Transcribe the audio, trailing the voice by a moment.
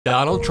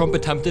Donald Trump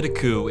attempted a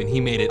coup and he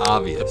made it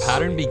obvious. The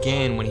pattern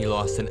began when he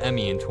lost an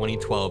Emmy in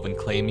 2012 and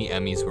claimed the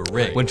Emmys were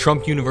rigged. When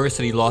Trump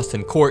University lost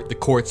in court, the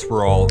courts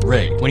were all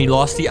rigged. When he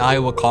lost the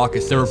Iowa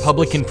caucus, the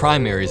Republican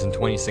primaries in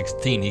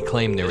 2016, he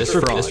claimed there was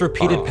fraud. This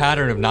repeated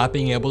pattern of not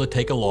being able to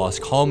take a loss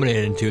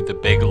culminated into the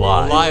big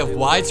lie. The lie of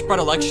widespread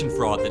election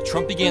fraud that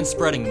Trump began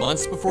spreading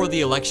months before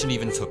the election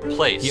even took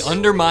place. He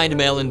undermined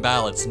mail-in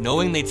ballots,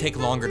 knowing they take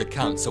longer to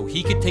count, so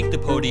he could take the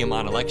podium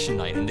on election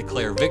night and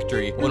declare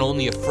victory when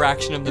only a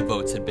fraction of the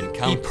votes had been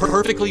counted. He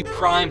perfectly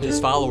primed his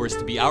followers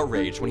to be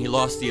outraged when he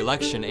lost the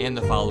election and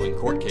the following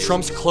court case.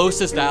 Trump's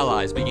closest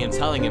allies began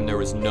telling him there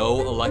was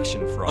no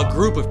election fraud. A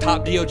group of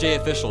top DOJ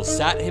officials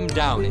sat him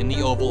down in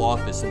the Oval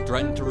Office and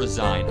threatened to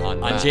resign en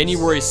masse. On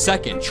January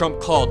 2nd, Trump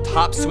called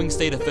top swing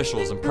state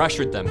officials and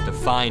pressured them to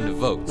find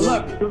votes.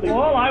 Look,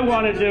 all I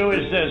want to do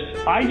is this.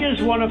 I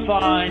just want to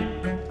find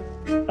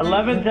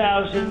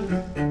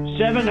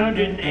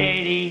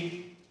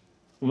 11,780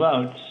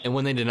 votes. And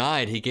when they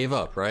denied, he gave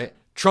up, right?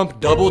 Trump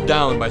doubled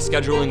down by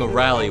scheduling a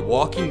rally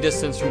walking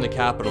distance from the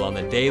Capitol on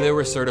the day they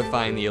were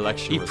certifying the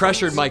election results. He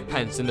pressured Mike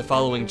Pence into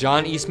following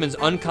John Eastman's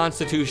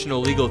unconstitutional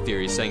legal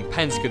theory, saying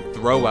Pence could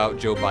throw out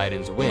Joe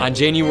Biden's win. On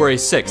January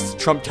 6th,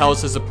 Trump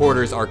tells his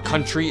supporters our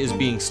country is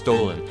being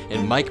stolen,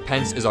 and Mike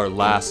Pence is our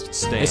last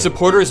stand. His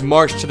supporters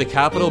marched to the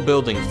Capitol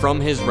building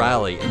from his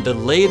rally and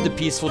delayed the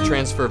peaceful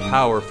transfer of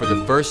power for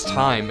the first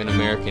time in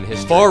American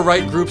history.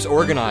 Far-right groups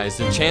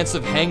organized, and chants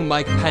of "Hang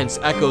Mike Pence"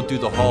 echoed through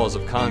the halls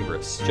of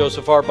Congress.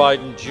 Joseph R.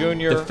 Biden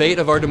Jr. The fate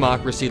of our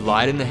democracy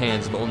lied in the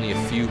hands of only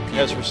a few people.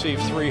 Has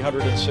received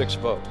 306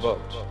 votes.